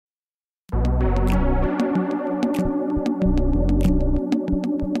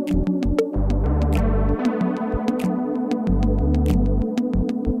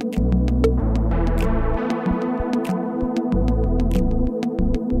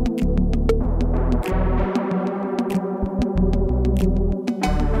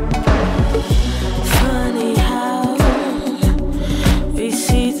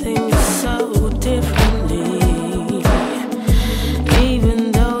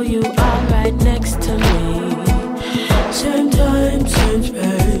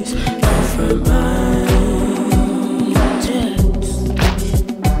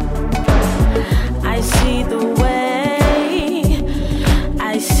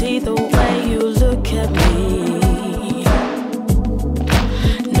see the way you look at me.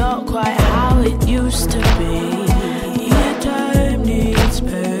 Not quite how it used to be. Yeah, time needs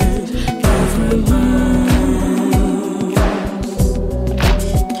space to remind.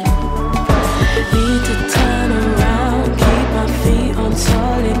 Need to turn around, keep my feet on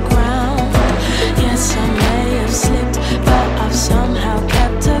solid ground. Yes, I may have slipped, but I've somehow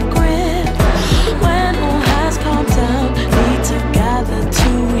kept a grip. When all has calmed down, need to gather to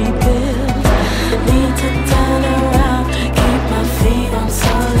rebuild. Need to turn around, keep my feet on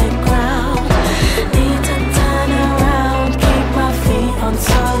solid ground. Need to turn around, keep my feet on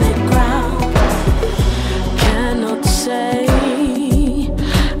solid ground. Cannot say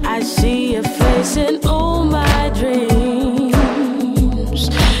I see your face in all my dreams.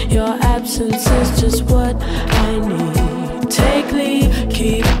 Your absence is just what I need. Take leave,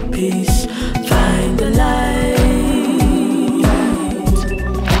 keep peace, find the light.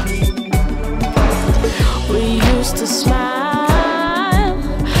 We used to smile